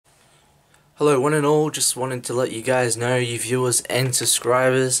Hello one and all, just wanted to let you guys know, you viewers and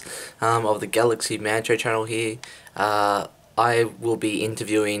subscribers of the Galaxy Mancho channel here, I will be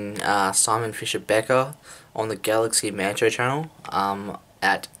interviewing Simon Fisher Becker on the Galaxy Mancho channel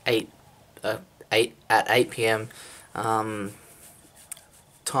at 8 p.m. Time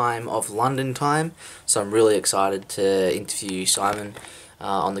of London time. So I'm really excited to interview Simon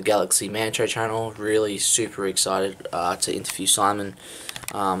on the Galaxy Mancho channel. Really super excited to interview Simon.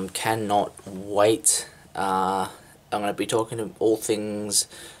 Cannot wait. I'm going to be talking to all things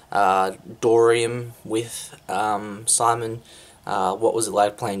Dorium with Simon. What was it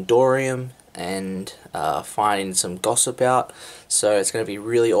like playing Dorium, and finding some gossip out. So it's going to be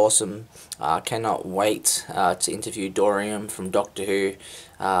really awesome. Cannot wait to interview Dorium from Doctor Who.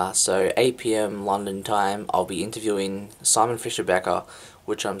 So 8 p.m. London time, I'll be interviewing Simon Fisher Becker,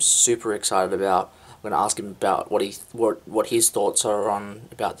 which I'm super excited about. I'm going to ask him about what his thoughts are on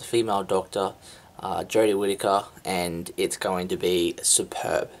about the female Doctor, Jodie Whittaker, and it's going to be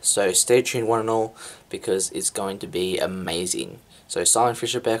superb. So stay tuned one and all, because it's going to be amazing. So Simon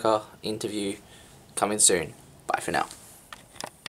Fisher Becker interview coming soon. Bye for now.